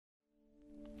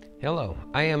Hello,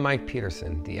 I am Mike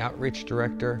Peterson, the Outreach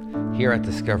Director here at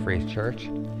Discovery Church,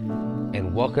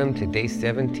 and welcome to Day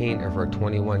 17 of our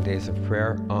 21 Days of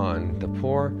Prayer on the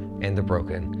poor and the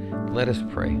broken. Let us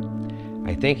pray.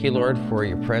 I thank you, Lord, for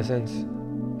your presence,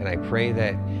 and I pray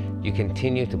that you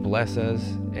continue to bless us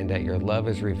and that your love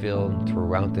is revealed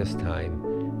throughout this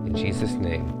time. In Jesus'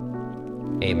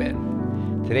 name,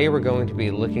 amen. Today we're going to be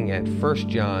looking at 1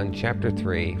 John chapter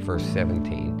 3, verse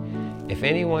 17. If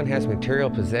anyone has material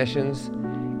possessions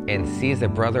and sees a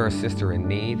brother or sister in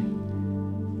need,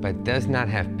 but does not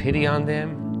have pity on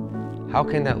them, how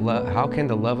can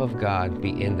the love of God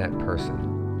be in that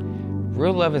person?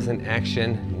 Real love is an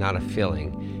action, not a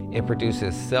feeling. It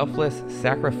produces selfless,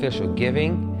 sacrificial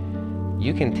giving.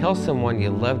 You can tell someone you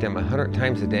love them 100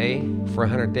 times a day for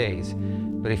 100 days,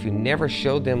 but if you never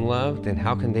showed them love, then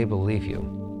how can they believe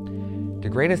you? The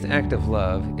greatest act of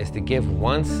love is to give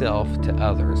oneself to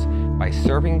others by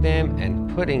serving them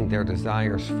and putting their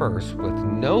desires first with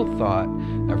no thought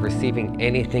of receiving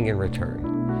anything in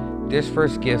return. This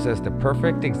verse gives us the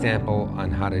perfect example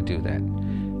on how to do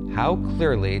that. How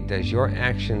clearly does your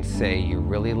action say you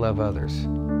really love others?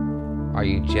 Are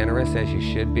you generous as you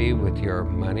should be with your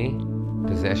money,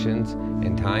 possessions,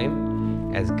 and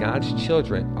time? As God's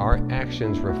children, our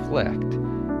actions reflect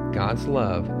God's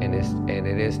love, and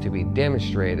it is to be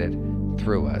demonstrated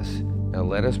through us. Now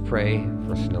let us pray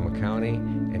for Sonoma County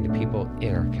and the people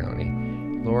in our county.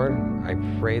 Lord, I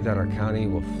pray that our county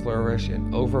will flourish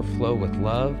and overflow with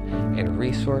love and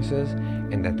resources,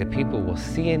 and that the people will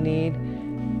see a need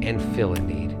and fill a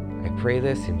need. I pray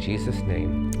this in Jesus'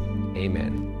 name.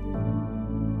 Amen.